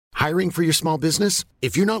Hiring for your small business?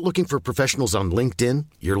 If you're not looking for professionals on LinkedIn,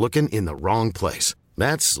 you're looking in the wrong place.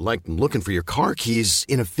 That's like looking for your car keys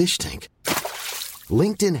in a fish tank.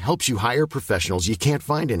 LinkedIn helps you hire professionals you can't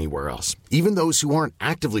find anywhere else, even those who aren't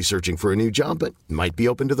actively searching for a new job but might be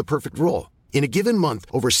open to the perfect role. In a given month,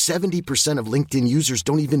 over 70% of LinkedIn users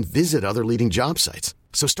don't even visit other leading job sites.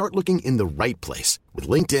 So start looking in the right place. With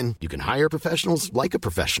LinkedIn, you can hire professionals like a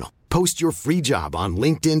professional. Post your free job on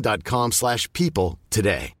linkedin.com/people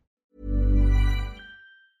today.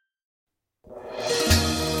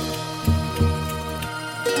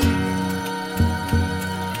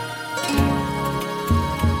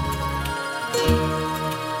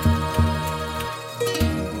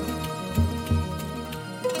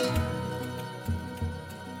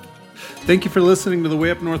 Thank you for listening to the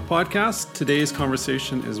Way Up North podcast. Today's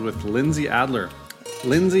conversation is with Lindsay Adler.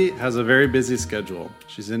 Lindsay has a very busy schedule.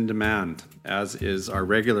 She's in demand, as is our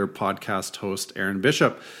regular podcast host, Aaron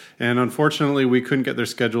Bishop. And unfortunately, we couldn't get their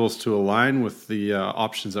schedules to align with the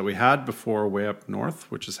options that we had before Way Up North,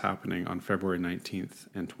 which is happening on February 19th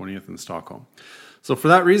and 20th in Stockholm. So for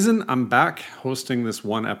that reason, I'm back hosting this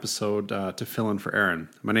one episode to fill in for Aaron.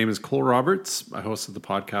 My name is Cole Roberts. I hosted the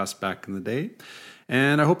podcast back in the day.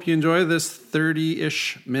 And I hope you enjoy this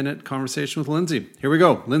 30-ish minute conversation with Lindsay. Here we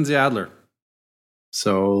go, Lindsay Adler.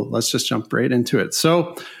 So let's just jump right into it.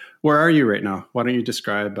 So where are you right now? Why don't you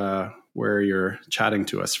describe where you're chatting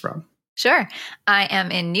to us from? Sure. I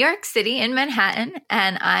am in New York City in Manhattan,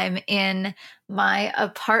 and I'm in my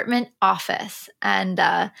apartment office. And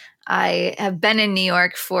I have been in New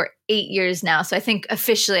York for 8 years now. So I think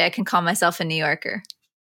officially I can call myself a New Yorker.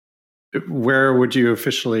 Where would you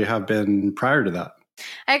officially have been prior to that?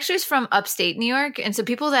 I actually was from upstate New York. And so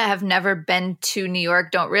people that have never been to New York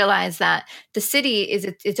don't realize that the city is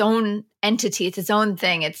its own entity. It's its own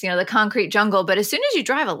thing. It's, the concrete jungle. But as soon as you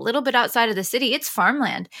drive a little bit outside of the city, it's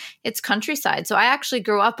farmland. It's countryside. So I actually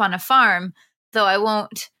grew up on a farm, though I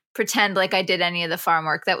won't pretend like I did any of the farm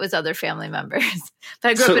work. That was other family members. But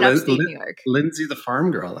I grew up in upstate New York. Lindsay the farm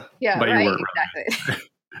girl. Yeah, but right, you weren't exactly.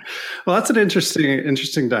 Well, that's an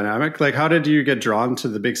interesting dynamic. Like, how did you get drawn to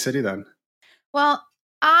the big city then? Well,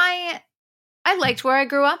 I liked where I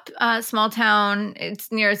grew up, small town.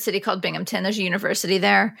 It's near a city called Binghamton. There's a university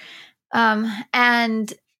there.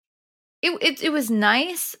 And it was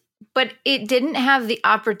nice, but it didn't have the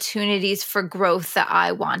opportunities for growth that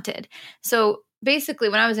I wanted. So basically,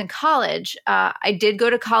 when I was in college, I did go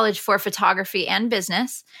to college for photography and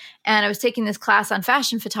business. And I was taking this class on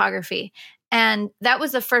fashion photography. And that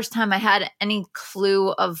was the first time I had any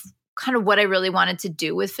clue of kind of what I really wanted to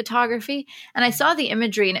do with photography. And I saw the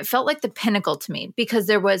imagery and it felt like the pinnacle to me because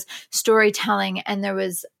there was storytelling and there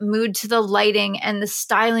was mood to the lighting and the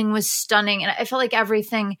styling was stunning. And I felt like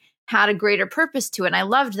everything had a greater purpose to it. And I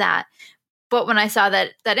loved that. But when I saw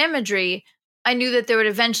that imagery, I knew that there would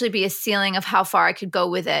eventually be a ceiling of how far I could go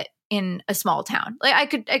with it in a small town. Like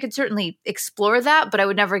I could certainly explore that, but I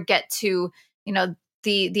would never get to,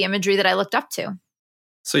 the imagery that I looked up to.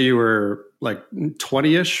 So you were like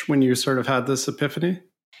 20-ish when you sort of had this epiphany?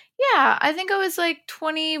 Yeah, I think I was like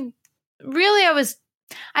 20. Really,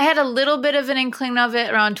 I had a little bit of an inkling of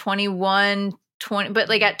it around 21, 20, but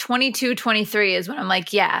like at 22, 23 is when I'm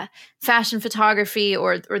like, yeah, fashion photography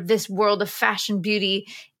or this world of fashion beauty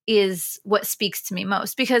is what speaks to me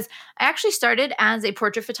most. Because I actually started as a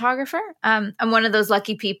portrait photographer. I'm one of those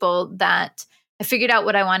lucky people that I figured out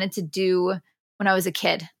what I wanted to do when I was a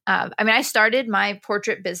kid. I started my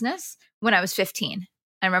portrait business when I was 15.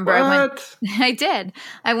 I remember I did.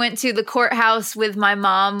 I went to the courthouse with my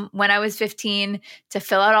mom when I was 15 to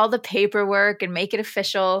fill out all the paperwork and make it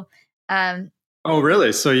official. Oh,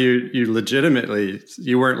 really? So you legitimately,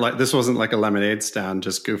 you weren't like, this wasn't like a lemonade stand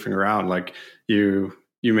just goofing around. Like you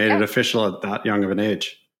made it official at that young of an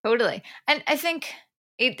age. Totally. And I think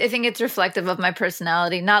it's reflective of my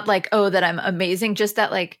personality. Not like, oh, that I'm amazing. Just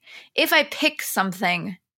that like, if I pick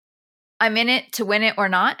something, I'm in it to win it or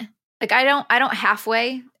not. Like I don't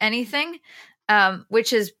halfway anything,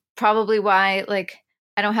 which is probably why like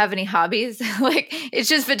I don't have any hobbies. Like it's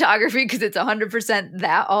just photography because it's 100%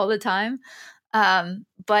 that all the time.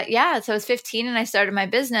 But yeah, so I was 15 and I started my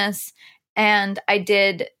business and I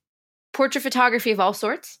did portrait photography of all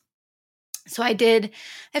sorts. So I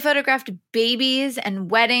photographed babies and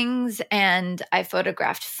weddings and I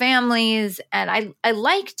photographed families and I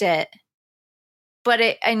liked it. But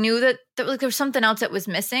I knew that there was something else that was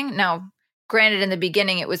missing. Now, granted, in the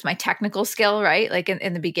beginning, it was my technical skill, right? Like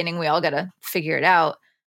in the beginning, we all got to figure it out.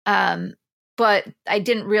 But I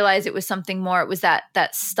didn't realize it was something more. It was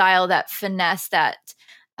that style, that finesse, that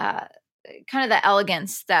kind of the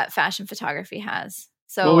elegance that fashion photography has.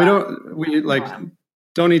 So well,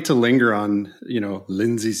 don't need to linger on,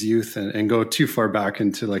 Lindsay's youth and go too far back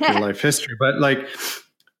into like your life history. But like,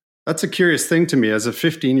 that's a curious thing to me as a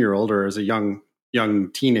 15-year-old or as a young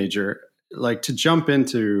teenager, like to jump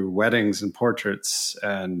into weddings and portraits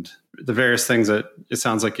and the various things that it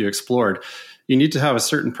sounds like you explored. You need to have a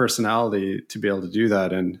certain personality to be able to do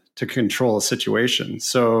that and to control a situation.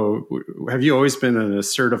 So have you always been an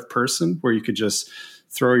assertive person where you could just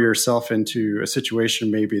throw yourself into a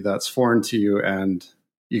situation maybe that's foreign to you and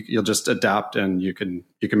you'll just adapt and you can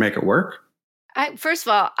make it work? First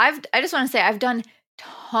of all, I just want to say I've done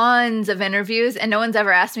tons of interviews and no one's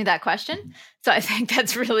ever asked me that question. So I think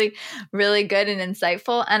that's really, really good and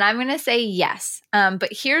insightful. And I'm going to say yes. But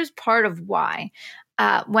here's part of why.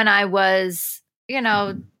 When I was,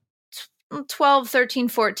 12, 13,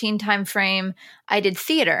 14 time frame, I did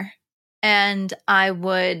theater and I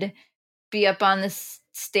would be up on this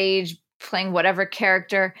stage playing whatever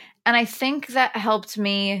character. And I think that helped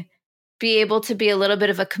me be able to be a little bit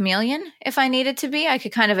of a chameleon if I needed to be. I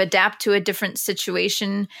could kind of adapt to a different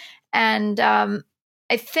situation. And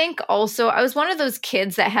I think also I was one of those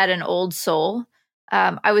kids that had an old soul.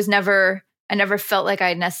 I never felt like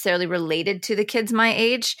I necessarily related to the kids my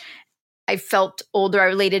age. I felt older. I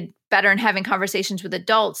related better in having conversations with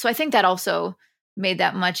adults. So I think that also made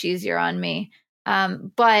that much easier on me.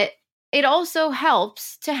 But it also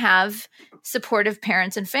helps to have supportive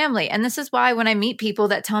parents and family. And this is why when I meet people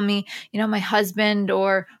that tell me, my husband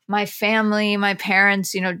or my family, my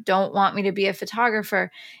parents, don't want me to be a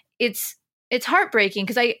photographer, it's heartbreaking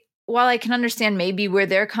because while I can understand maybe where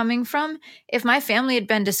they're coming from, if my family had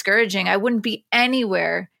been discouraging, I wouldn't be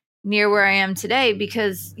anywhere near where I am today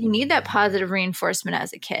because you need that positive reinforcement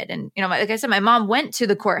as a kid. And, like I said, my mom went to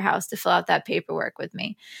the courthouse to fill out that paperwork with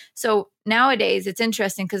me. So nowadays it's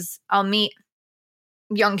interesting because I'll meet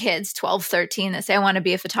young kids, 12, 13, that say, I want to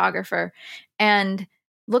be a photographer. And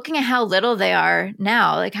looking at how little they are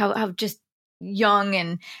now, like how just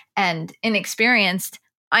young and inexperienced,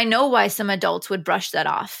 I know why some adults would brush that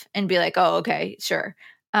off and be like, oh, okay, sure.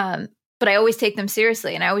 But I always take them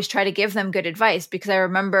seriously and I always try to give them good advice because I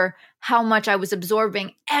remember how much I was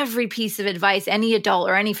absorbing every piece of advice any adult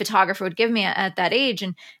or any photographer would give me at that age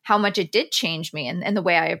and how much it did change me and the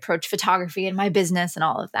way I approach photography and my business and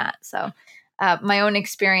all of that. So my own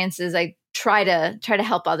experiences, I try to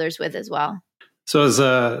help others with as well. So as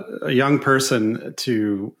a young person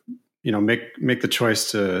to, make the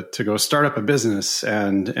choice to go start up a business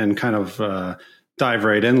and kind of dive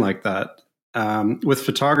right in like that. With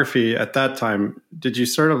photography at that time, did you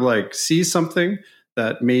sort of like see something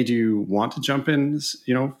that made you want to jump in,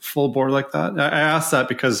 full bore like that? I ask that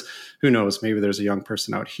because who knows, maybe there's a young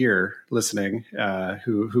person out here listening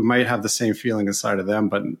who might have the same feeling inside of them,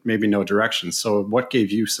 but maybe no direction. So what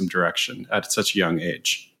gave you some direction at such a young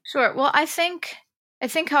age? Sure. Well, I think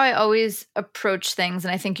how I always approach things,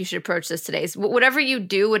 and I think you should approach this today, is whatever you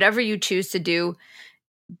do, whatever you choose to do,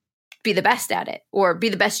 be the best at it or be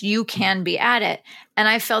the best you can be at it. And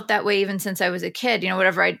I felt that way even since I was a kid.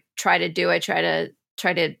 Whatever I try to do, I try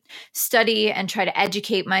to study and try to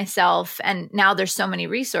educate myself. And now there's so many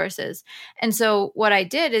resources. And so what I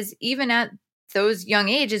did is even at those young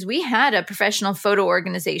ages, we had a professional photo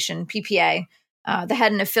organization, PPA, that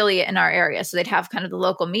had an affiliate in our area. So they'd have kind of the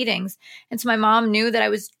local meetings. And so my mom knew that I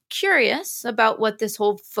was curious about what this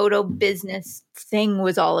whole photo business thing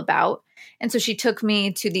was all about. And so she took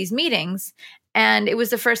me to these meetings and it was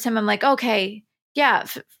the first time I'm like, okay, yeah,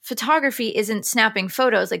 photography isn't snapping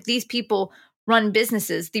photos. Like these people run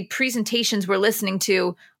businesses. The presentations we're listening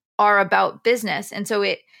to are about business. And so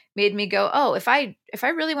it made me go, oh, if I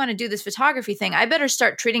really want to do this photography thing, I better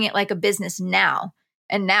start treating it like a business now.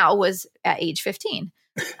 And now was at age 15.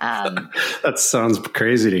 That sounds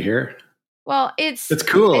crazy to hear. Well, it's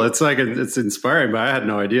cool. It's inspiring, but I had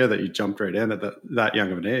no idea that you jumped right in at that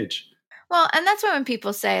young of an age. Well, and that's why when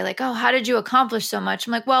people say like, oh, how did you accomplish so much?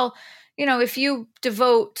 I'm like, well, if you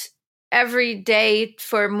devote every day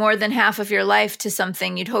for more than half of your life to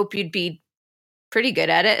something, you'd hope you'd be pretty good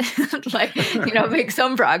at it, like, make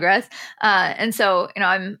some progress. And so,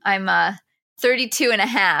 I'm 32 and a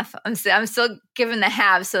half. I'm still giving the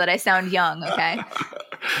halves so that I sound young. Okay.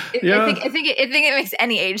 Yeah. I think it makes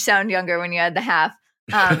any age sound younger when you add the half.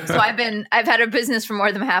 So I've had a business for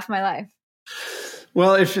more than half my life.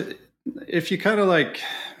 Well, if you kind of like,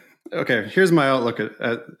 okay, here's my outlook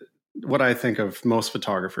at what I think of most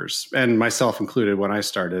photographers and myself included when I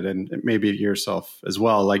started, and maybe yourself as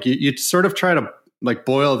well. Like you sort of try to like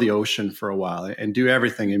boil the ocean for a while and do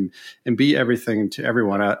everything and be everything to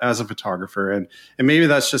everyone as a photographer. And maybe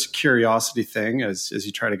that's just a curiosity thing as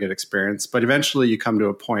you try to get experience, but eventually you come to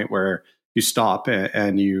a point where you stop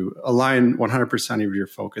and you align 100% of your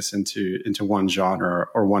focus into one genre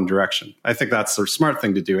or one direction. I think that's the smart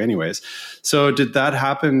thing to do anyways. So did that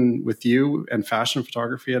happen with you and fashion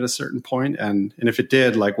photography at a certain point? And if it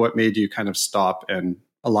did, like what made you kind of stop and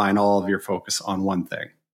align all of your focus on one thing?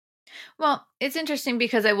 Well, it's interesting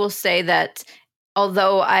because I will say that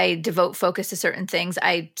although I devote focus to certain things,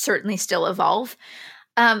 I certainly still evolve.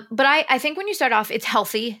 But I think when you start off, it's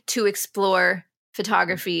healthy to explore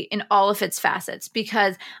photography in all of its facets,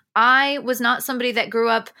 because I was not somebody that grew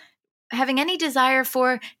up having any desire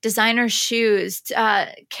for designer shoes,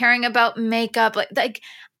 caring about makeup. Like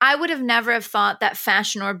I would have never have thought that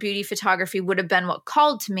fashion or beauty photography would have been what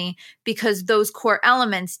called to me, because those core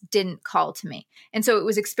elements didn't call to me. And so it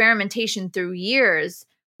was experimentation through years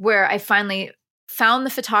where I finally found the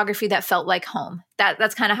photography that felt like home.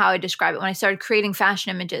 That's kind of how I describe it. When I started creating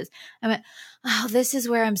fashion images, I went, oh, this is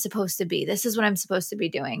where I'm supposed to be. This is what I'm supposed to be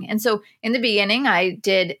doing. And so in the beginning, I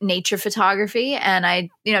did nature photography, and I,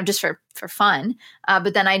 just for fun.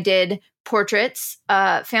 But then I did portraits,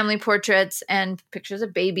 family portraits, and pictures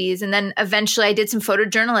of babies. And then eventually I did some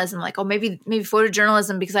photojournalism, like, oh, maybe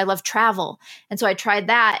photojournalism, because I love travel. And so I tried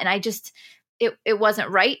that, and I just, it wasn't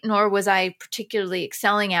right, nor was I particularly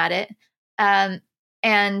excelling at it.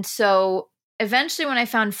 And so eventually when I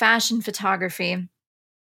found fashion photography,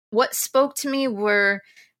 what spoke to me was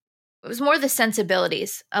more the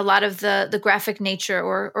sensibilities, a lot of the graphic nature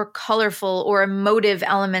or colorful or emotive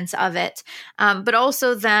elements of it. But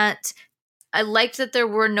also that I liked that there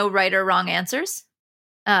were no right or wrong answers.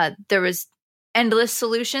 There was endless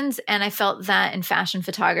solutions. And I felt that in fashion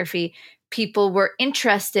photography, people were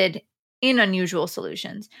interested in unusual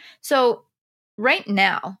solutions. So right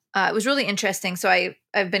now, it was really interesting. So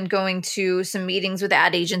I've been going to some meetings with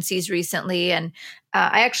ad agencies recently, and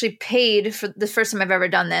I actually paid, for the first time I've ever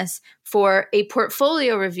done this, for a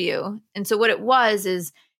portfolio review. And so what it was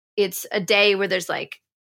is it's a day where there's I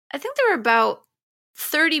think there were about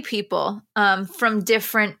 30 people from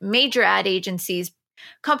different major ad agencies,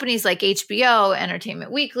 companies like HBO,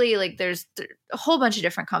 Entertainment Weekly, there's a whole bunch of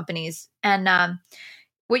different companies. And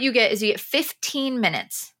what you get is you get 15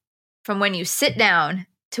 minutes from when you sit down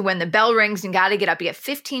to when the bell rings and got to get up. You get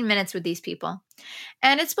 15 minutes with these people.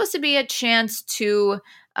 And it's supposed to be a chance to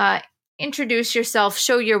introduce yourself,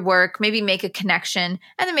 show your work, maybe make a connection,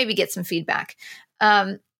 and then maybe get some feedback.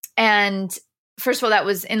 And first of all, that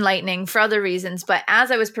was enlightening for other reasons. But as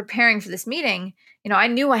I was preparing for this meeting, I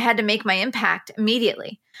knew I had to make my impact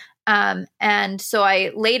immediately. And so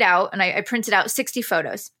I laid out and I printed out 60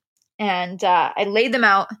 photos. And I laid them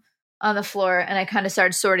out on the floor, and I kind of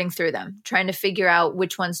started sorting through them, trying to figure out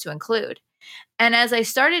which ones to include. And as I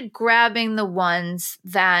started grabbing the ones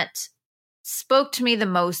that spoke to me the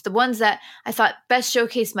most, the ones that I thought best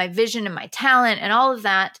showcased my vision and my talent and all of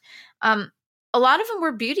that, a lot of them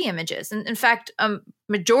were beauty images. And in fact,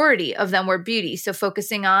 majority of them were beauty. So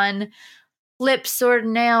focusing on lips or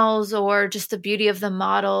nails or just the beauty of the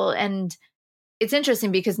model. And it's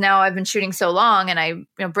interesting because now I've been shooting so long, and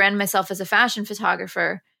I brand myself as a fashion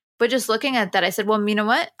photographer. But just looking at that, I said, well, you know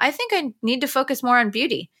what? I think I need to focus more on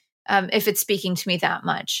beauty if it's speaking to me that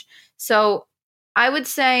much. So I would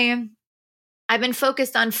say I've been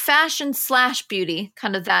focused on fashion / beauty,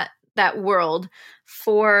 kind of that world,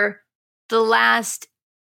 for the last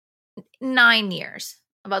 9 years,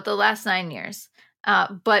 about the last 9 years.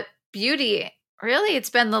 But beauty, really,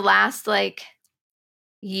 it's been the last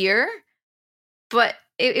year. But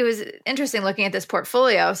it was interesting looking at this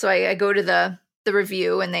portfolio. So I go to the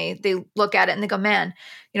review, and they look at it and they go, man,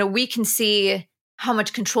 we can see how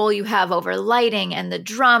much control you have over lighting and the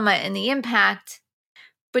drama and the impact,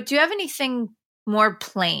 but do you have anything more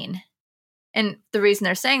plain? And the reason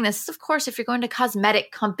they're saying this is, of course, if you're going to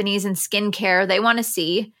cosmetic companies and skincare, they want to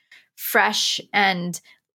see fresh and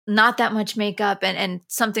not that much makeup and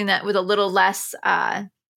something that with a little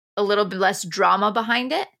bit less drama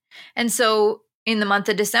behind it. And so in the month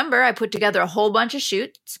of December, I put together a whole bunch of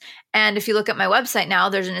shoots. And if you look at my website now,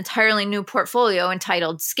 there's an entirely new portfolio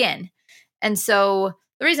entitled Skin. And so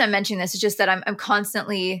the reason I'm mentioning this is just that I'm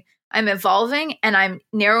evolving, and I'm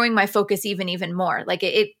narrowing my focus even more.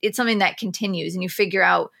 It's something that continues, and you figure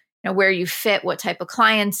out where you fit, what type of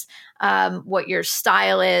clients, what your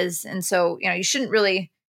style is. And so, you shouldn't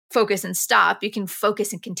really focus and stop. You can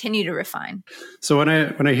focus and continue to refine. So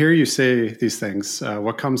when I hear you say these things,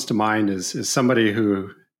 what comes to mind is somebody who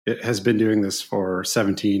has been doing this for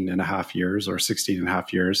 17 and a half years or 16 and a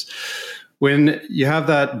half years. When you have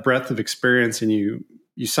that breadth of experience and you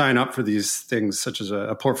sign up for these things, such as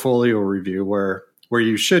a portfolio review where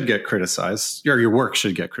you should get criticized, or your work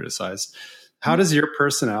should get criticized, how does your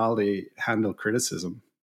personality handle criticism?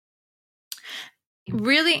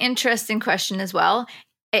 Really interesting question as well.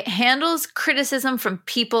 It handles criticism from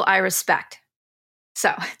people I respect.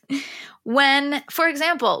 So when, for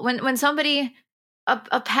example, when somebody,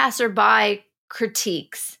 a passerby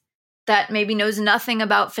critiques that maybe knows nothing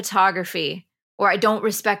about photography, or I don't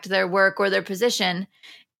respect their work or their position,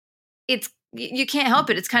 you can't help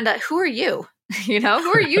it. It's kind of, who are you? Who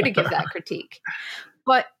are you to give that critique?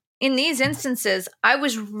 But in these instances, I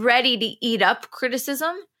was ready to eat up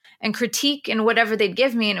criticism and critique and whatever they'd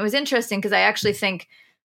give me. And it was interesting because I actually think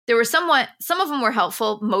there were some of them were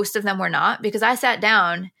helpful. Most of them were not, because I sat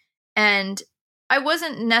down and I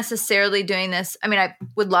wasn't necessarily doing this. I mean, I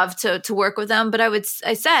would love to work with them, but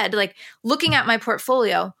I said, like, looking at my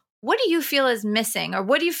portfolio, what do you feel is missing, or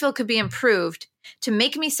what do you feel could be improved to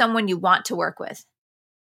make me someone you want to work with?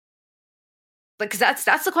 Because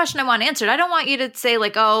that's the question I want answered. I don't want you to say,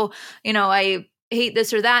 like, oh, I hate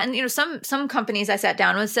this or that. And some companies I sat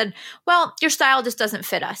down with said, well, your style just doesn't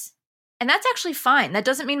fit us. And that's actually fine. That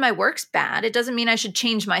doesn't mean my work's bad. It doesn't mean I should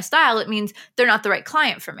change my style. It means they're not the right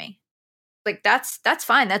client for me. Like, that's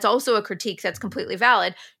fine. That's also a critique that's completely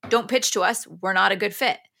valid. Don't pitch to us. We're not a good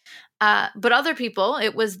fit. But other people,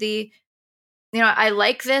 it was I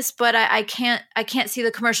like this, but I can't see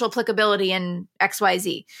the commercial applicability in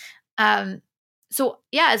XYZ. So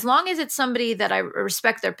yeah, as long as it's somebody that I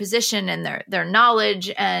respect their position and their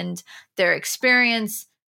knowledge and their experience,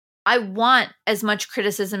 I want as much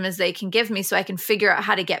criticism as they can give me so I can figure out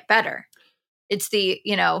how to get better. It's the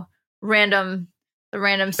random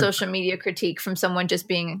social media critique from someone just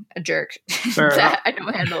being a jerk that I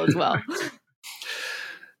don't handle as well.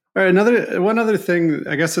 All right, one other thing,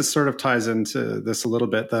 I guess it sort of ties into this a little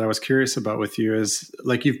bit, that I was curious about with you is,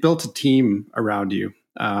 like, you've built a team around you,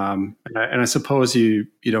 and I suppose you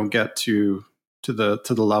don't get to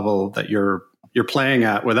the level that you're playing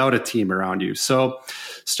at without a team around you. So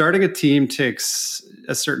starting a team takes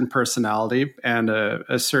a certain personality and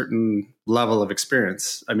a certain level of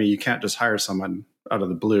experience. I mean, you can't just hire someone out of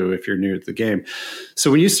the blue if you're new to the game.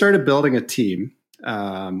 So when you started building a team,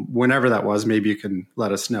 whenever that was, maybe you can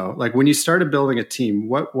let us know. Like, when you started building a team,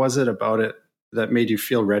 what was it about it that made you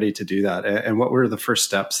feel ready to do that? And what were the first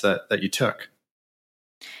steps that you took?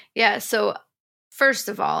 Yeah. So first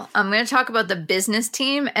of all, I'm going to talk about the business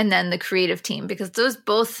team and then the creative team, because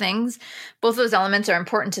both those elements are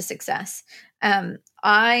important to success. It's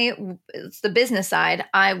the business side.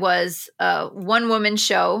 I was a one-woman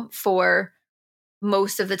show for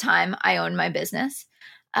most of the time I owned my business.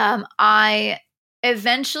 I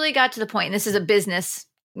eventually got to the point, and this is a business,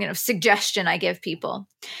 suggestion I give people,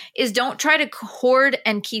 is don't try to hoard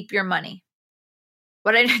and keep your money.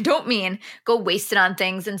 What I don't mean, go waste it on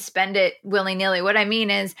things and spend it willy-nilly. What I mean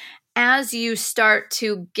is, as you start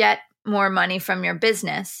to get more money from your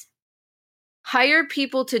business, hire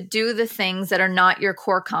people to do the things that are not your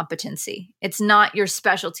core competency. It's not your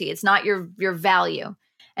specialty. It's not your value.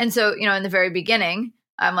 And so, in the very beginning,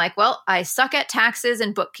 I'm like, well, I suck at taxes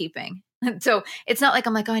and bookkeeping. So it's not like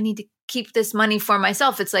I'm like, oh, I need to keep this money for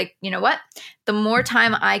myself. It's like, you know what? The more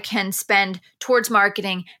time I can spend towards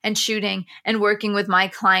marketing and shooting and working with my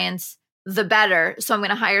clients, the better. So I'm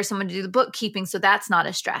going to hire someone to do the bookkeeping. So that's not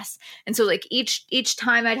a stress. And so, like, each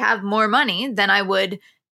time I'd have more money, then I would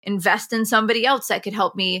invest in somebody else that could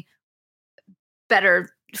help me better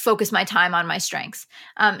focus my time on my strengths.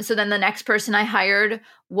 So then the next person I hired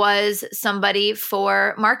was somebody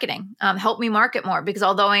for marketing, help me market more, because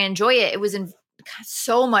although I enjoy it, it was in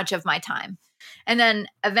so much of my time. And then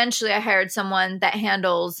eventually I hired someone that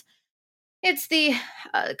handles, it's the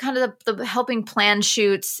kind of the helping plan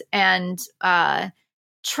shoots and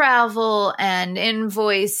travel and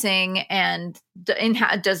invoicing and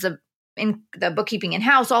does the bookkeeping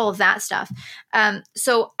in-house, all of that stuff.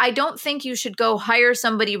 So I don't think you should go hire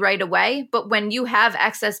somebody right away, but when you have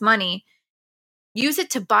excess money, use it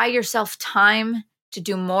to buy yourself time to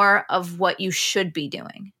do more of what you should be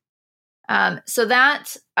doing. So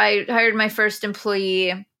that I hired my first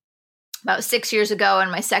employee about 6 years ago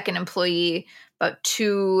and my second employee about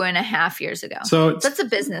 2.5 years ago. So that's the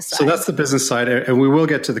business side. So that's the business side. And we will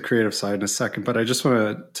get to the creative side in a second, but I just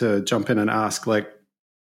want to jump in and ask, like,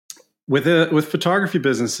 with photography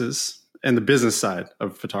businesses and the business side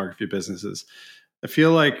of photography businesses, I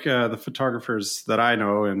feel like the photographers that I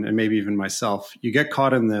know, and maybe even myself, you get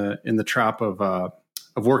caught in the trap of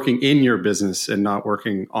working in your business and not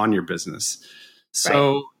working on your business.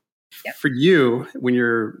 So right. Yep. For you, when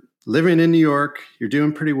you're living in New York, you're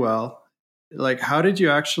doing pretty well. Like, what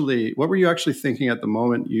were you actually thinking at the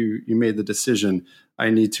moment you made the decision, I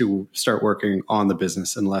need to start working on the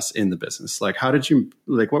business and less in the business? Like,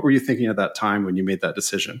 what were you thinking at that time when you made that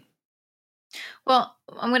decision? Well,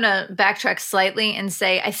 I'm going to backtrack slightly and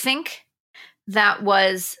say I think that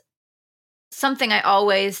was something I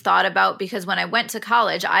always thought about, because when I went to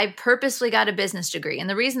college, I purposely got a business degree. And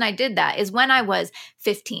the reason I did that is when I was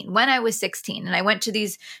 15, when I was 16, and I went to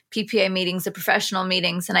these PPA meetings, the professional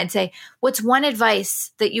meetings, and I'd say, what's one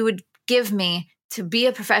advice that you would give me to be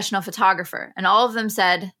a professional photographer? And all of them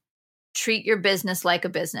said, treat your business like a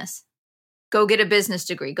business. Go get a business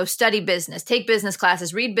degree, go study business, take business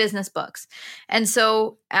classes, read business books. And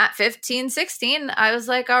so at 15, 16, I was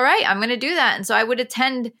like, all right, I'm going to do that. And so I would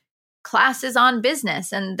attend classes on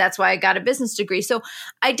business. And that's why I got a business degree. So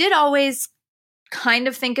I did always kind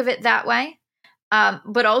of think of it that way.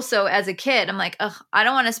 But also as a kid, I'm like, ugh, I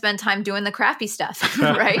don't want to spend time doing the crappy stuff,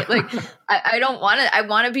 right? Like I don't want to, I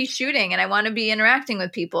want to be shooting and I want to be interacting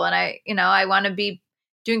with people. And I want to be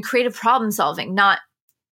doing creative problem solving, not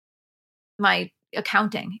my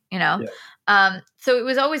accounting, Yeah. So it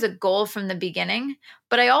was always a goal from the beginning.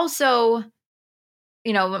 But I also,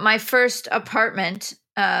 my first apartment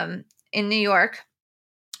in New York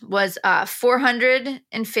was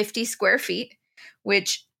 450 square feet,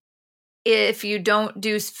 which if you don't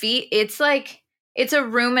do feet, it's a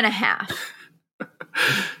room and a half.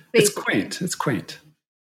 It's quaint. It's quaint.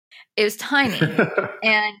 It was tiny.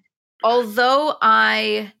 And although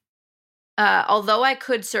I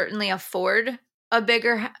could certainly afford a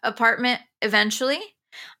bigger apartment eventually,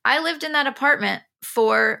 I lived in that apartment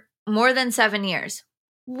for more than 7 years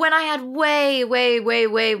when I had way,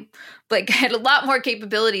 I had a lot more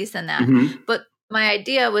capabilities than that. Mm-hmm. But my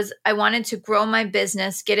idea was I wanted to grow my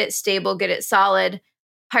business, get it stable, get it solid,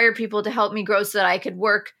 hire people to help me grow so that I could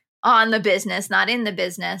work on the business, not in the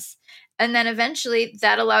business. And then eventually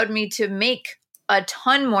that allowed me to make a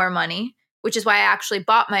ton more money, which is why I actually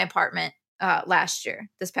bought my apartment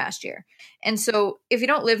this past year. And so if you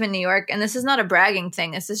don't live in New York, and this is not a bragging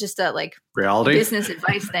thing, this is just a reality business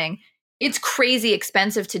advice thing. It's crazy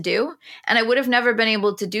expensive to do. And I would have never been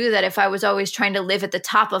able to do that if I was always trying to live at the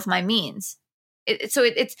top of my means.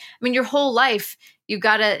 Your whole life, you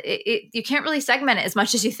can't really segment it as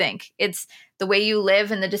much as you think. It's the way you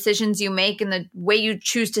live and the decisions you make and the way you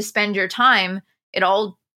choose to spend your time. It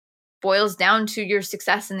all boils down to your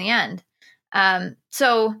success in the end.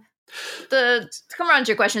 So to come around to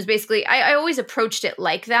your question is basically, I always approached it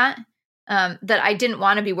like that. That I didn't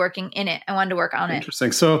want to be working in it. I wanted to work on it.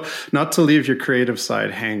 Interesting. So not to leave your creative side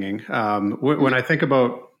hanging. When I think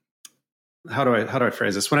about, how do I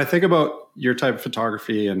phrase this? When I think about your type of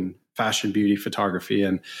photography and fashion beauty photography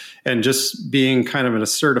and just being kind of an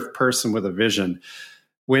assertive person with a vision,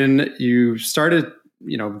 when you started,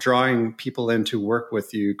 drawing people in to work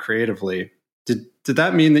with you creatively, did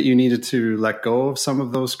that mean that you needed to let go of some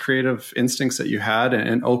of those creative instincts that you had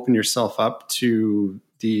and open yourself up to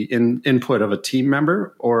the input of a team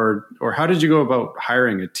member, or how did you go about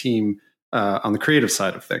hiring a team on the creative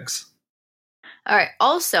side of things? All right.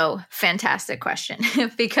 Also, fantastic question,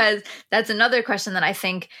 because that's another question that I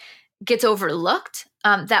think gets overlooked,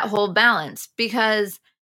 that whole balance. Because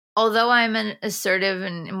although I'm an assertive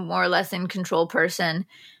and more or less in control person,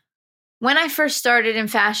 when I first started in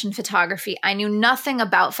fashion photography, I knew nothing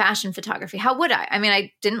about fashion photography. How would I? I mean,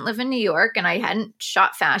 I didn't live in New York and I hadn't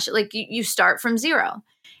shot fashion. Like you start from zero.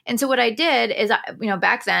 And so what I did is,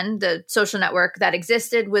 back then the social network that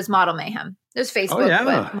existed was Model Mayhem. There's Facebook. Oh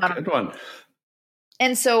yeah, good one.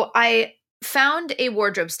 And so I found a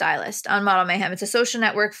wardrobe stylist on Model Mayhem. It's a social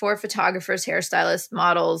network for photographers, hairstylists,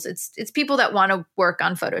 models. It's people that want to work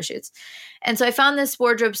on photo shoots. And so I found this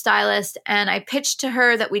wardrobe stylist and I pitched to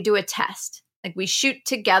her that we do a test. Like we shoot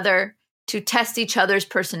together to test each other's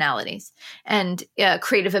personalities and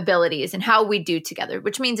creative abilities and how we do together,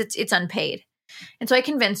 which means it's unpaid. And so I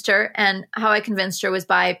convinced her, and how I convinced her was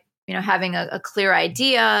by, having a clear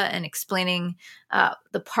idea and explaining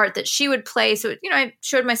the part that she would play. So, I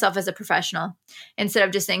showed myself as a professional instead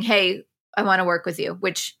of just saying, hey, I want to work with you,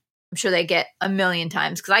 which I'm sure they get a million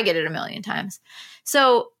times because I get it a million times.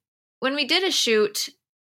 So when we did a shoot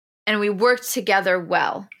and we worked together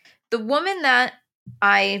well, the woman that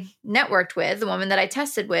I networked with, the woman that I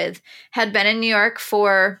tested with, had been in New York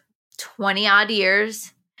for 20 odd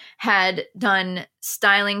years, had done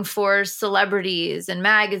styling for celebrities and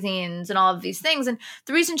magazines and all of these things. And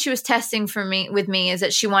the reason she was testing with me is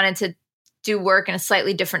that she wanted to do work in a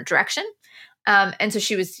slightly different direction. And so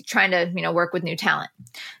she was trying to, work with new talent.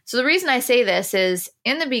 So the reason I say this is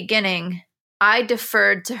in the beginning, I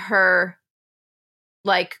deferred to her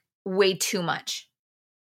like way too much,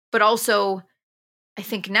 but also I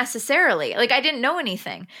think necessarily, like I didn't know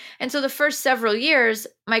anything. And so the first several years,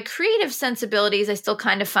 my creative sensibilities, I still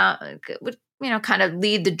kind of found kind of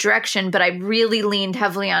lead the direction, but I really leaned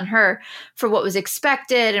heavily on her for what was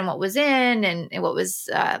expected and what was in and what was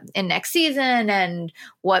in next season and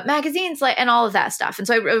what magazines like and all of that stuff. And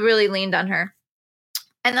so I really leaned on her.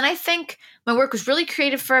 And then I think my work was really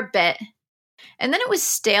creative for a bit. And then it was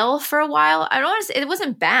stale for a while. I don't want to say it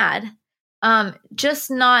wasn't bad,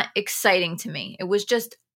 just not exciting to me. It was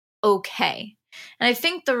just okay. And I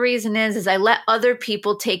think the reason is I let other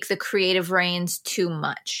people take the creative reins too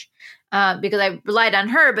much because I relied on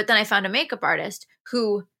her. But then I found a makeup artist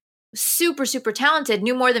who super, super talented,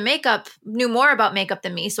 knew more about makeup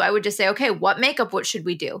than me. So I would just say, okay, what should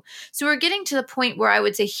we do? So we're getting to the point where I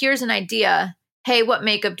would say, here's an idea. Hey, what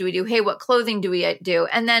makeup do we do? Hey, what clothing do we do?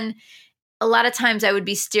 And then a lot of times I would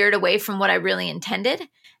be steered away from what I really intended.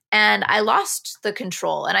 And I lost the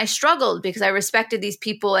control and I struggled because I respected these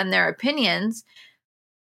people and their opinions.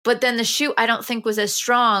 But then the shoot, I don't think was as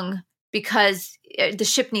strong because the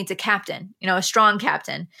ship needs a captain, a strong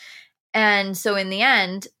captain. And so in the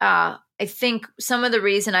end, I think some of the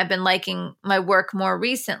reason I've been liking my work more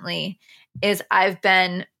recently is I've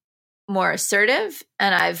been more assertive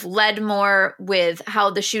and I've led more with how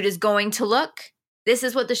the shoot is going to look. This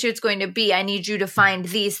is what the shoot's going to be. I need you to find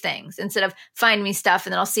these things instead of find me stuff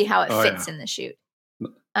and then I'll see how it fits in the shoot.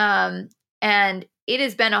 And it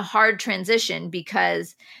has been a hard transition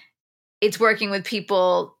because it's working with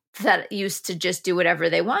people that used to just do whatever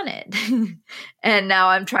they wanted. And now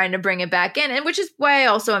I'm trying to bring it back in, and which is why I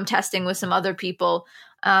also am testing with some other people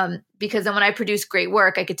because then when I produce great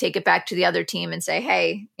work, I could take it back to the other team and say,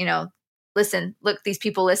 hey, listen, look, these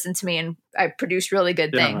people listen to me and I produce really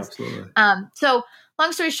good things. Absolutely. So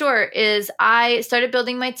long story short is I started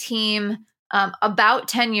building my team about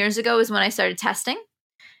 10 years ago is when I started testing.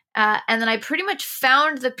 And then I pretty much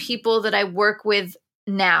found the people that I work with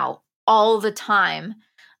now all the time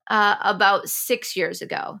about 6 years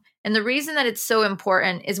ago. And the reason that it's so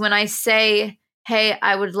important is when I say, hey,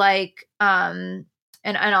 I would like, and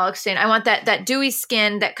I'll explain, I want that dewy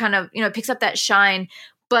skin that kind of, picks up that shine,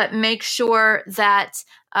 but make sure that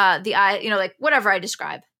the eye, like whatever I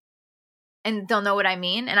describe, and they'll know what I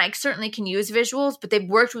mean. And I certainly can use visuals, but they've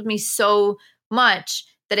worked with me so much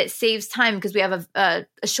that it saves time because we have a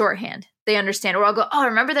shorthand. They understand. Or I'll go, oh,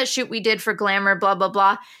 remember that shoot we did for Glamour, blah, blah,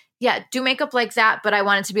 blah. Yeah, do makeup like that, but I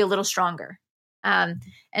want it to be a little stronger.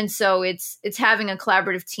 And so it's having a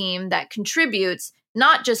collaborative team that contributes,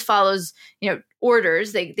 not just follows,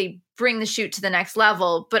 orders. They bring the shoot to the next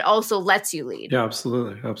level, but also lets you lead. Yeah,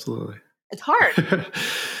 absolutely. Absolutely. It's hard.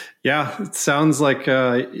 Yeah, it sounds like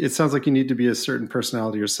you need to be a certain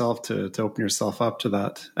personality yourself to open yourself up to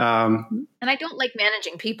that. And I don't like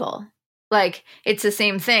managing people. Like it's the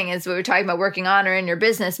same thing as we were talking about working on or in your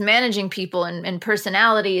business, managing people and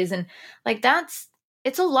personalities. And like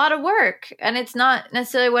it's a lot of work and it's not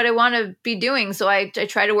necessarily what I want to be doing. So I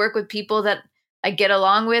try to work with people that I get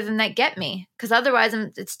along with and that get me, because otherwise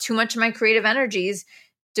it's too much of my creative energies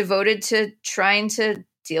devoted to trying to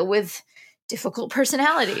deal with difficult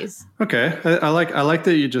personalities. Okay. I like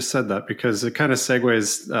that you just said that, because it kind of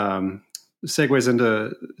segues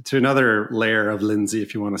into another layer of Lindsay,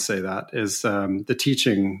 if you want to say that, is the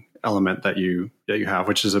teaching element that you have,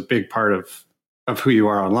 which is a big part of who you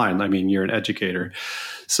are online. I mean, you're an educator.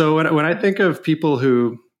 So when I think of people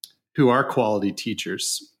who are quality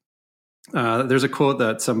teachers, there's a quote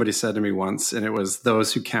that somebody said to me once, and it was,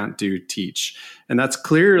 "Those who can't do, teach." And that's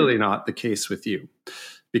clearly not the case with you,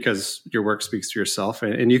 because your work speaks to yourself,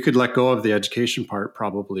 and you could let go of the education part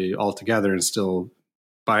probably altogether and still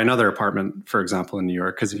buy another apartment, for example, in New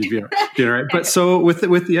York, because if you right. But so with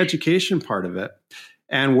the education part of it,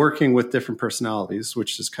 and working with different personalities,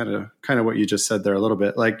 which is kind of what you just said there a little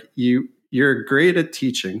bit, like you're great at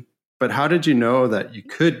teaching, but how did you know that you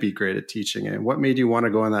could be great at teaching, and what made you want to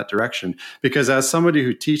go in that direction? Because as somebody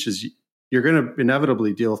who teaches, you're going to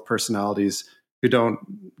inevitably deal with personalities who don't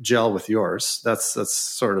gel with yours. That's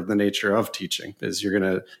sort of the nature of teaching, is you're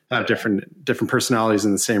going to have different personalities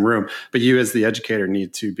in the same room, but you as the educator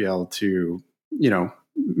need to be able to,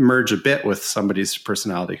 merge a bit with somebody's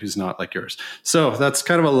personality who's not like yours. So that's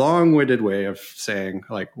kind of a long-winded way of saying,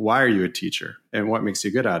 like, why are you a teacher and what makes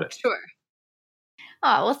you good at it? Sure.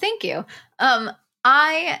 Oh, well, thank you.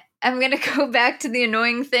 I am going to go back to the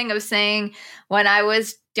annoying thing of saying when I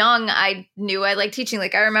was young, I knew I liked teaching.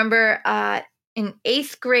 Like I remember in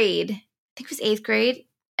 8th grade, I think it was 8th grade,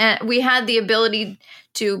 and we had the ability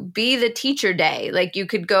to be the teacher day. Like you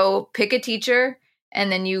could go pick a teacher and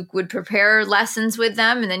then you would prepare lessons with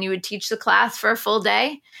them and then you would teach the class for a full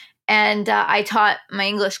day. And I taught my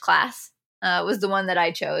English class, was the one that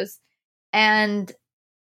I chose. And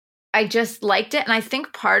I just liked it. And I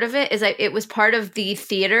think part of it is it was part of the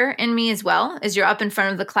theater in me as well, as you're up in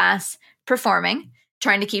front of the class performing,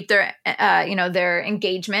 trying to keep their, their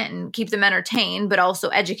engagement and keep them entertained, but also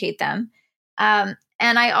educate them. And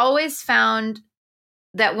I always found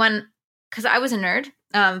that because I was a nerd,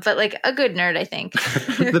 but like a good nerd, I think.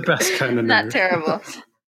 The best kind of nerd. Not terrible.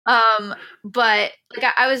 But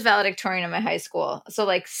like I was valedictorian in my high school. So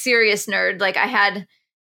like serious nerd, like I had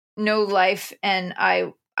no life. And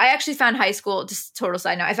I actually found high school, just total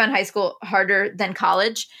side note, I found high school harder than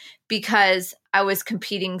college because I was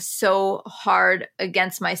competing so hard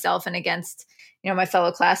against myself and against, my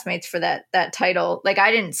fellow classmates for that title. Like I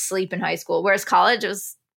didn't sleep in high school, whereas college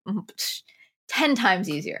was 10 times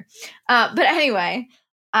easier. But anyway,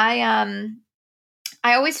 I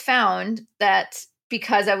always found that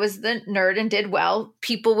because I was the nerd and did well,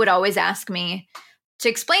 people would always ask me to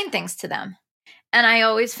explain things to them. And I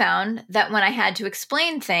always found that when I had to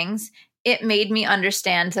explain things, it made me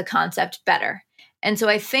understand the concept better. And so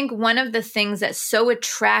I think one of the things that so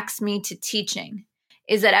attracts me to teaching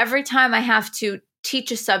is that every time I have to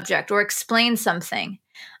teach a subject or explain something,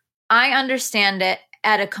 I understand it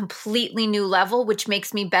at a completely new level, which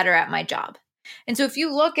makes me better at my job. And so if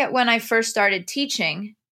you look at when I first started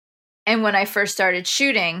teaching and when I first started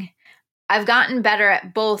shooting, I've gotten better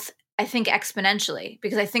at both, I think exponentially,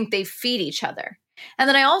 because I think they feed each other. And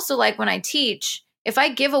then I also like when I teach, if I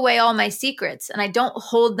give away all my secrets and I don't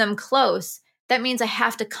hold them close, that means I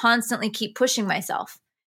have to constantly keep pushing myself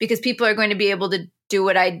because people are going to be able to do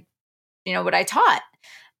what I taught.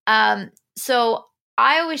 So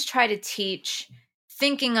I always try to teach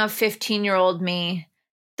thinking of 15-year-old me,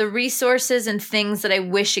 the resources and things that I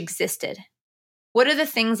wish existed. What are the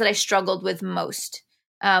things that I struggled with most?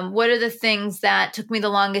 What are the things that took me the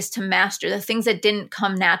longest to master, the things that didn't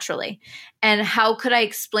come naturally? And how could I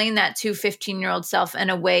explain that to 15-year-old self in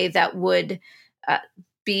a way that would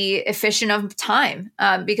be efficient of time?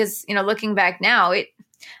 Because, looking back now,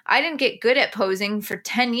 I didn't get good at posing for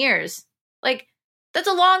 10 years. Like, that's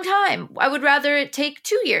a long time. I would rather it take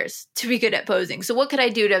 2 years to be good at posing. So what could I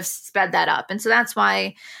do to sped that up? And so that's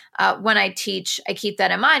why when I teach, I keep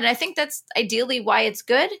that in mind. And I think that's ideally why it's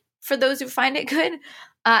good for those who find it good.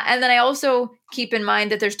 And then I also keep in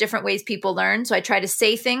mind that there's different ways people learn. So I try to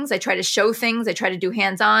say things, I try to show things, I try to do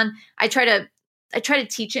hands-on. I try to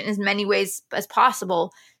teach it in as many ways as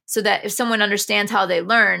possible so that if someone understands how they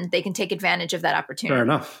learn, they can take advantage of that opportunity. Fair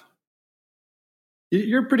enough.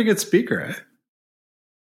 You're a pretty good speaker, eh?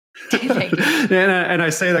 Thank you. And I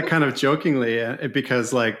say that kind of jokingly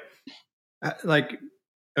because okay,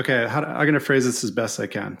 I'm going to phrase this as best I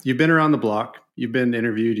can. You've been around the block, you've been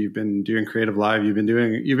interviewed, you've been doing Creative Live, you've been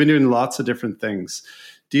doing lots of different things.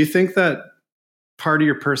 Do you think that part of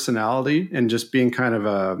your personality and just being kind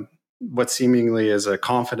of what seemingly is a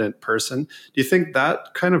confident person, do you think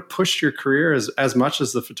that kind of pushed your career as much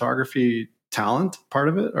as the photography talent part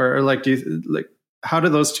of it? Or how do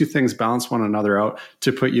those two things balance one another out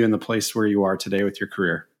to put you in the place where you are today with your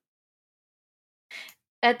career?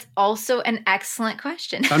 That's also an excellent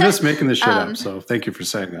question. I'm just making this shit up, so thank you for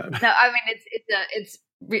saying that. No, I mean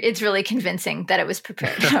it's really convincing that it was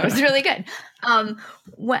prepared. It was really good.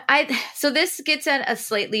 So this gets at a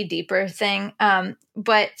slightly deeper thing,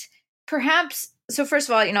 but perhaps. So first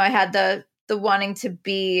of all, I had the wanting to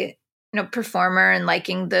be performer and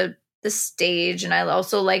liking the stage, and I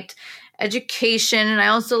also liked education, and I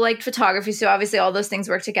also liked photography. So obviously, all those things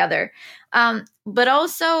work together. But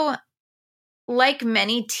also, like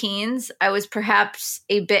many teens, I was perhaps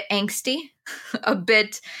a bit angsty, a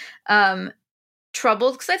bit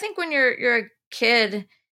troubled, because I think when you're a kid,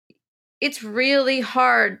 it's really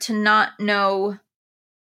hard to not know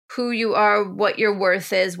who you are, what your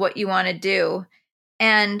worth is, what you want to do.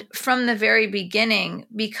 And from the very beginning,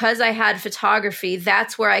 because I had photography,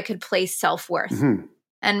 that's where I could place self-worth. Mm-hmm.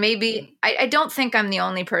 And maybe I don't think I'm the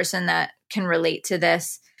only person that can relate to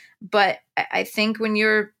this, but I think when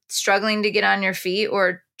you're struggling to get on your feet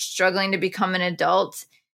or struggling to become an adult,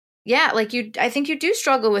 I think you do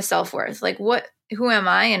struggle with self-worth. Like, who am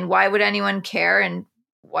I, and why would anyone care, and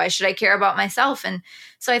why should I care about myself? And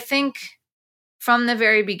so I think from the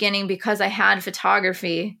very beginning, because I had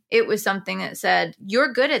photography, it was something that said,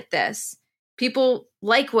 you're good at this. People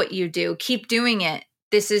like what you do. Keep doing it.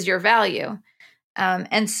 This is your value.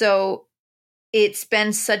 And so it's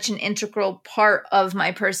been such an integral part of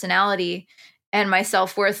my personality and my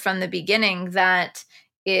self-worth from the beginning that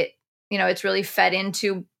it's really fed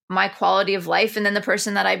into my quality of life and then the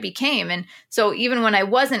person that I became. And so even when I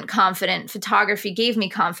wasn't confident, photography gave me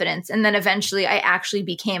confidence. And then eventually I actually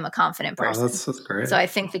became a confident person. Wow, that's great. So I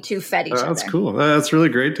think the two fed each other. That's cool. That's really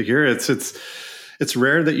great to hear. It's it's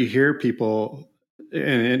rare that you hear people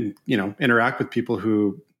and interact with people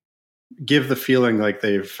who give the feeling like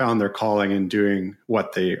they've found their calling in doing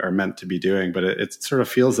what they are meant to be doing, but it sort of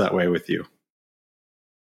feels that way with you.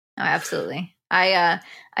 Oh, absolutely. I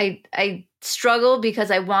struggle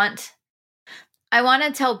because I want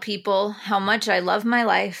to tell people how much I love my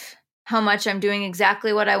life, how much I'm doing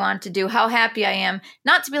exactly what I want to do, how happy I am,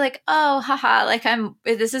 not to be like, oh, haha, like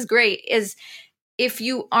this is great. Is if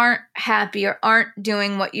you aren't happy or aren't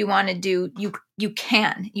doing what you want to do, you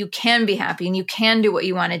can be happy and you can do what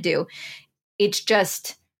you want to do. It's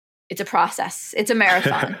a process. It's a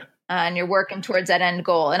marathon. And you're working towards that end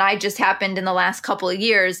goal. And I just happened in the last couple of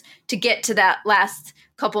years to get to that last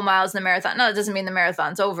couple miles in the marathon. No, it doesn't mean the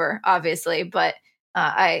marathon's over, obviously, but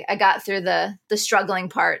I got through the struggling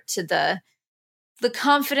part to the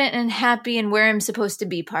confident and happy and where I'm supposed to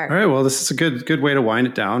be part. All right. Well, this is a good way to wind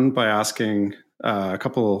it down by asking a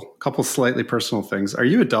couple slightly personal things. Are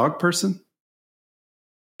you a dog person?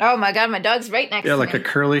 Oh my God, my dog's right next to me. Yeah, like a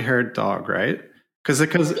curly haired dog, right? Because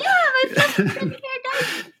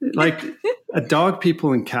like a dog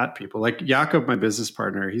people and cat people. Like Jakob, my business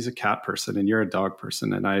partner, he's a cat person, and you're a dog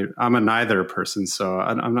person, and I'm a neither person. So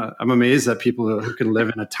I'm amazed at people who can live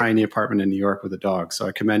in a tiny apartment in New York with a dog. So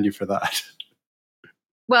I commend you for that.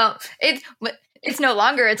 Well, it's no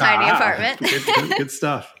longer a tiny apartment. Good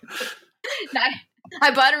stuff.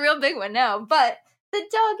 I bought a real big one now, but the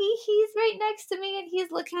doggy, he's right next to me and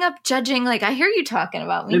he's looking up, judging. Like, I hear you talking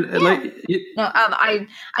about me.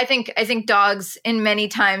 I think dogs in many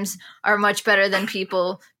times are much better than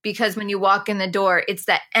people, because when you walk in the door, it's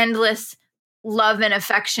that endless love and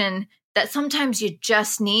affection that sometimes you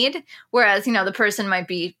just need. Whereas, the person might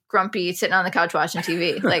be grumpy sitting on the couch watching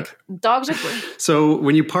TV. Like, dogs are great. So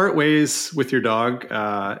when you part ways with your dog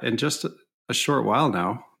in just a short while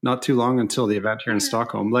now, not too long until the event here in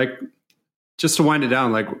Stockholm, like, just to wind it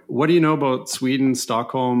down, like, what do you know about Sweden,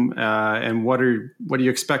 Stockholm, and what do you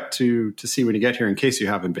expect to see when you get here, in case you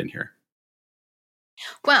haven't been here?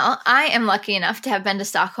 Well, I am lucky enough to have been to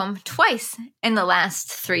Stockholm twice in the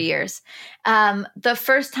last 3 years. The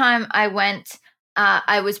first time I went,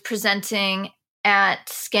 I was presenting at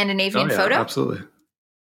Scandinavian Photo. Absolutely.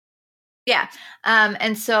 Yeah.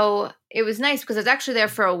 And so it was nice because I was actually there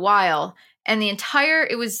for a while. And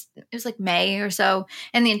it was like May or so.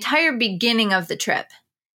 And the entire beginning of the trip,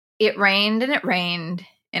 it rained and it rained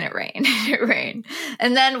and it rained and it rained.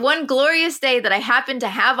 And then one glorious day that I happened to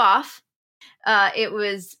have off, it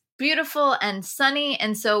was beautiful and sunny.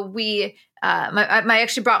 And so I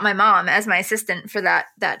actually brought my mom as my assistant for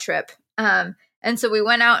that trip. And so we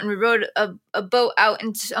went out and we rode a boat out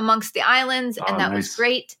amongst the islands, and that was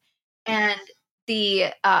great. And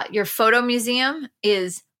your photo museum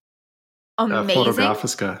is amazing.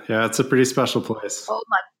 Fotografiska. Yeah, it's a pretty special place. Oh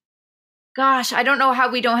my gosh. I don't know how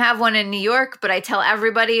we don't have one in New York, but I tell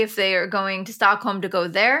everybody if they are going to Stockholm to go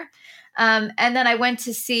there. And then I went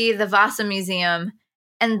to see the Vasa Museum,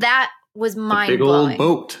 and that was mind-blowing. Big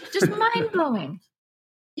old boat. Just mind-blowing.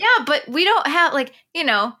 Yeah, but we don't have,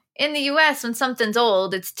 in the US, when something's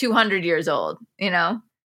old, it's 200 years old,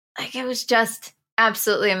 Like, it was just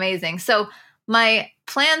absolutely amazing. So my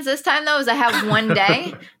plans this time, though, is I have one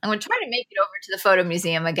day. I'm going to try to make it over to the photo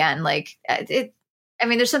museum again. Like,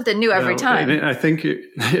 there's something new every time. I think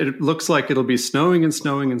it looks like it'll be snowing and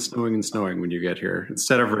snowing and snowing and snowing when you get here,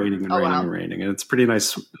 instead of raining and raining and raining. And it's pretty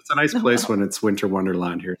nice. It's a nice place when it's winter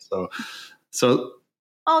wonderland here. So.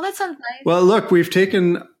 Oh, that sounds nice. Well, look, we've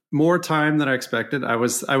taken more time than I expected. I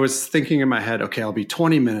was thinking in my head, okay, I'll be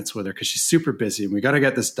 20 minutes with her because she's super busy and we got to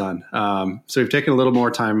get this done. So we've taken a little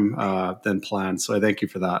more time than planned. So I thank you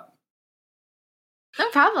for that. No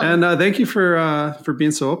problem. And thank you for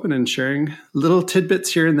being so open and sharing little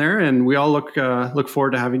tidbits here and there. And we all look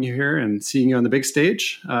forward to having you here and seeing you on the big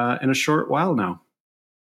stage in a short while now.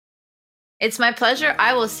 It's my pleasure.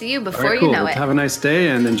 I will see you before cool. you know it. Have a nice day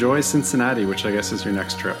and enjoy Cincinnati, which I guess is your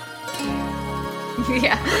next trip.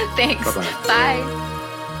 Yeah, thanks. Bye-bye. Bye.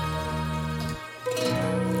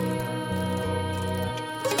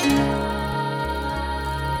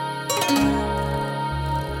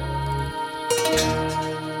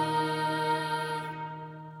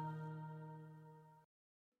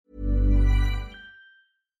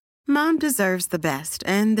 Mom deserves the best,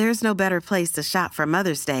 and there's no better place to shop for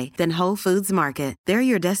Mother's Day than Whole Foods Market. They're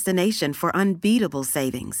your destination for unbeatable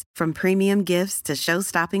savings, from premium gifts to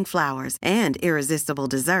show-stopping flowers and irresistible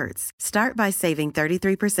desserts. Start by saving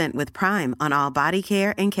 33% with Prime on all body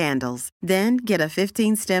care and candles. Then get a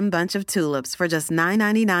 15-stem bunch of tulips for just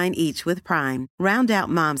 $9.99 each with Prime. Round out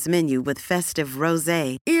Mom's menu with festive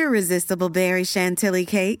rosé, irresistible berry chantilly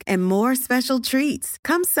cake, and more special treats.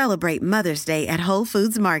 Come celebrate Mother's Day at Whole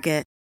Foods Market.